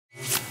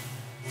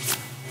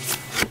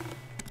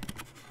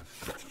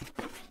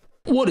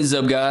What is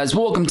up, guys?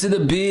 Welcome to the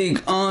big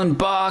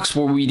unbox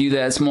where we do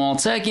that small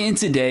tech, and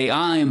today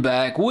I am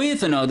back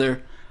with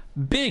another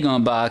big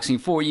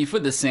unboxing for you for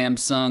the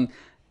Samsung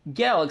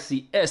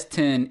Galaxy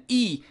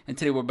S10e, and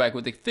today we're back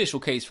with the official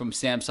case from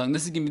Samsung.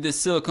 This is going to be the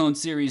Silicone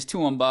Series 2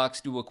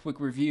 unbox. Do a quick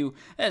review.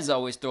 As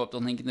always, throw up the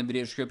link in the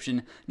video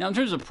description. Now, in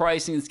terms of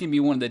pricing, it's going to be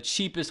one of the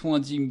cheapest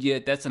ones you can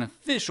get. That's an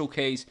official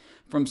case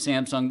from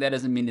Samsung. That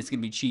doesn't mean it's going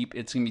to be cheap.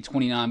 It's going to be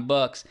 29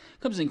 bucks.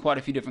 Comes in quite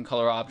a few different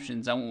color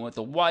options. I went with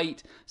the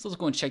white, so let's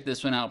go and check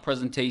this one out.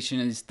 Presentation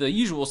is the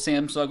usual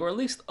Samsung, or at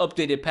least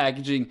updated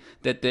packaging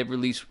that they've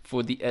released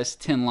for the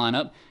S10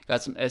 lineup.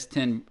 Got some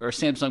S10 or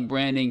Samsung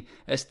branding,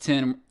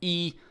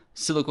 S10e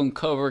silicone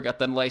cover. Got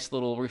that nice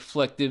little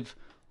reflective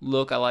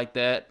look. I like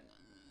that.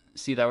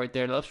 See that right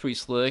there? That's pretty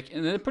slick.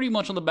 And then pretty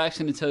much on the back, it's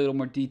going to tell you a little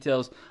more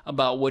details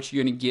about what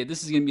you're going to get.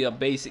 This is going to be a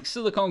basic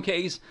silicone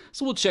case,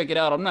 so we'll check it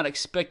out. I'm not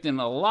expecting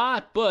a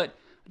lot, but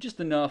just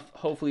enough,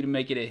 hopefully, to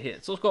make it a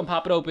hit. So let's go and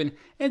pop it open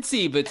and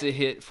see if it's a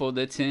hit for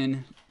the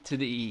 10 to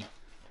the E.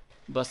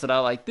 Bust it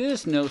out like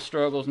this. No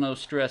struggles, no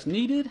stress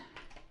needed.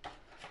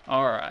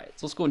 All right,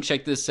 so let's go and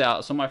check this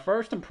out. So my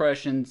first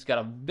impression's got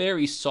a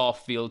very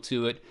soft feel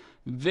to it.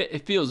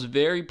 It feels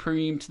very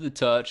premium to the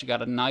touch.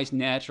 Got a nice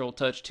natural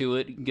touch to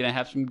it. You're gonna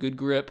have some good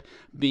grip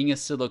being a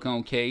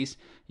silicone case.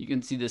 You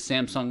can see the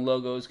Samsung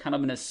logo is kind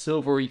of in a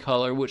silvery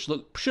color, which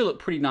should look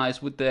pretty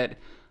nice with that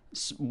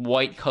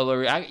white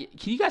color. Can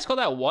you guys call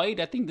that white?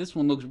 I think this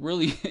one looks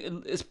really,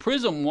 it's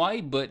prism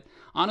white, but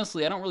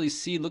honestly, I don't really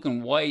see it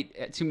looking white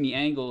at too many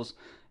angles.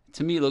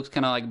 To me, it looks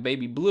kind of like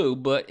baby blue,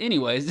 but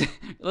anyways,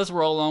 let's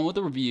roll on with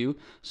the review.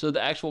 So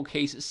the actual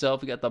case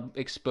itself, we got the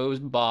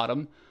exposed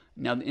bottom.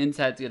 Now the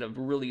inside's got a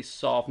really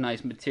soft,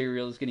 nice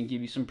material. It's going to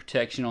give you some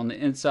protection on the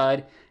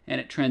inside, and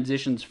it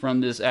transitions from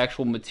this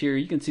actual material.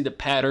 You can see the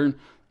pattern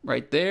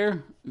right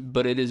there,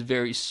 but it is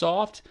very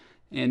soft.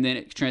 And then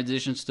it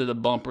transitions to the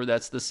bumper.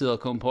 That's the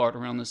silicone part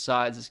around the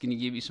sides. It's going to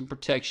give you some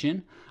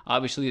protection.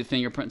 Obviously, the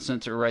fingerprint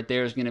sensor right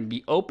there is going to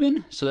be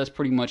open, so that's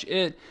pretty much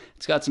it.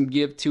 It's got some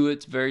give to it.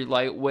 It's very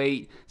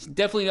lightweight. It's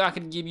definitely not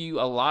going to give you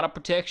a lot of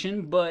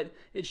protection, but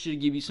it should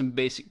give you some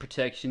basic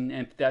protection,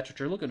 and if that's what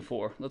you're looking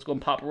for. Let's go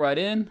and pop it right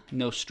in.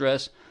 No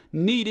stress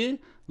needed.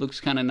 Looks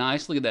kind of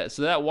nice. Look at that.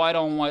 So that white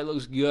on white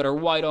looks good, or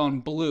white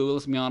on blue,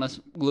 let's be honest,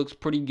 looks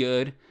pretty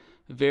good.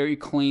 Very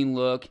clean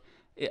look.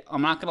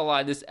 I'm not gonna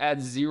lie, this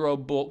adds zero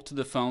bulk to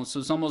the phone, so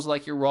it's almost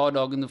like you're raw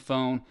dogging the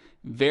phone.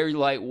 Very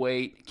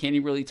lightweight, can't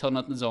even really tell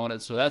nothing's on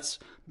it. So that's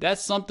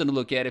something to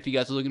look at if you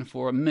guys are looking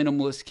for a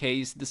minimalist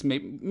case. This may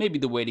be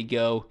the way to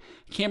go.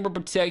 Camera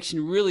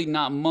protection, really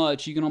not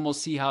much. You can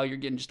almost see how you're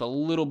getting just a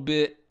little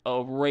bit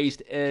of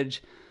raised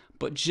edge,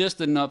 but just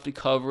enough to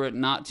cover it.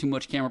 Not too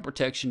much camera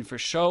protection for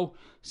show,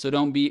 so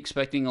don't be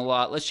expecting a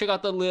lot. Let's check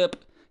out the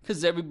lip,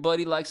 because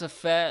everybody likes a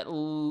fat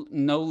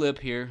no lip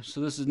here.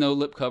 So this is no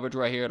lip coverage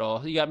right here at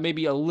all. You got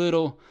maybe a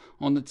little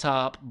on the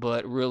top,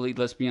 but really,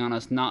 let's be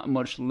honest, not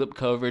much lip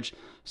coverage.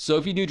 So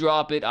if you do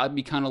drop it, I'd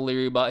be kind of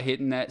leery about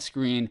hitting that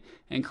screen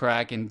and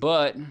cracking.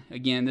 But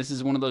again, this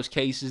is one of those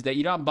cases that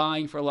you're not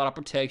buying for a lot of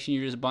protection.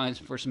 You're just buying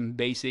for some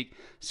basic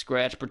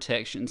scratch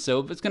protection.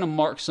 So if it's going to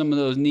mark some of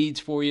those needs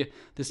for you,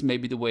 this may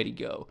be the way to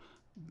go.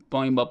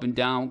 Volume up and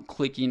down,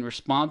 clicking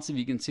responsive.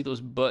 You can see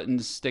those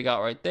buttons stick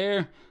out right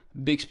there.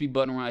 Bixby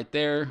button right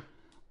there.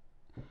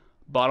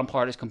 Bottom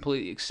part is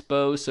completely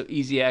exposed, so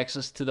easy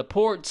access to the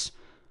ports.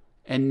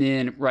 And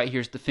then right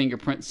here's the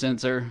fingerprint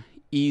sensor.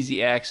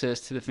 Easy access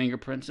to the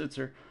fingerprint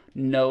sensor.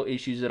 No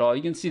issues at all.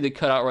 You can see the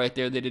cutout right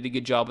there. They did a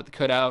good job with the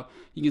cutout.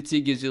 You can see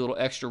it gives you a little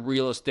extra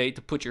real estate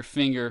to put your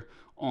finger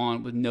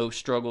on with no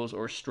struggles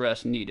or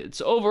stress needed.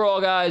 So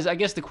overall, guys, I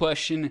guess the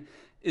question,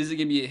 is it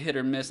going to be a hit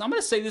or miss? I'm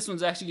going to say this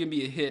one's actually going to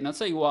be a hit, and I'll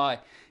tell you why.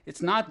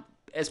 It's not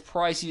as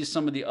pricey as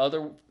some of the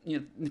other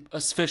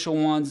official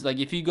ones. Like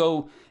if you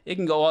go, it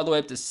can go all the way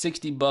up to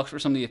 60 bucks for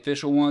some of the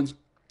official ones.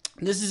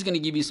 This is going to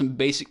give you some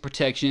basic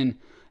protection.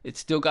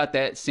 It's still got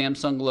that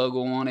Samsung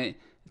logo on it.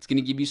 It's going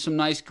to give you some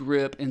nice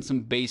grip and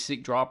some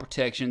basic draw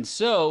protection.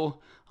 So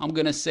I'm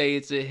going to say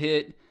it's a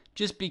hit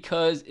just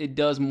because it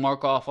does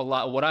mark off a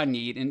lot of what I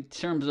need. In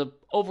terms of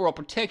overall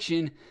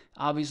protection,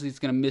 obviously it's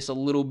going to miss a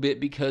little bit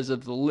because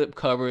of the lip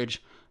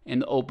coverage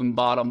and the open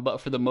bottom,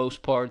 but for the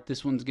most part,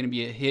 this one's going to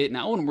be a hit. And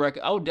I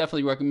would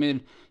definitely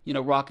recommend,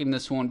 rocking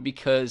this one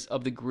because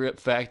of the grip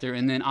factor.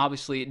 And then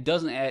obviously it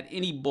doesn't add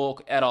any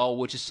bulk at all,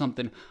 which is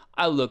something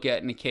I look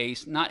at in a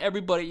case. Not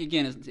everybody,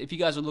 again, if you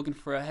guys are looking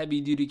for a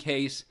heavy duty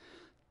case,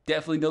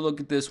 definitely don't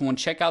look at this one.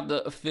 Check out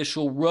the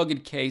official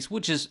rugged case,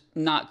 which is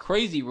not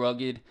crazy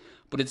rugged,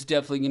 but it's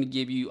definitely going to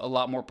give you a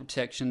lot more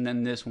protection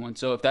than this one.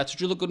 So if that's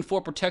what you're looking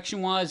for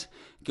protection-wise,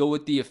 go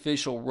with the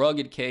official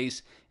rugged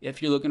case. If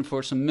you're looking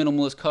for some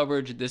minimalist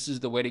coverage, this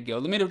is the way to go.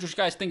 Let me know what you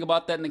guys think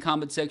about that in the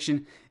comment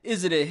section.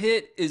 Is it a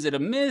hit? Is it a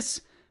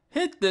miss?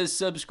 Hit the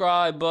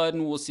subscribe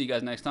button. We'll see you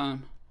guys next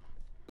time.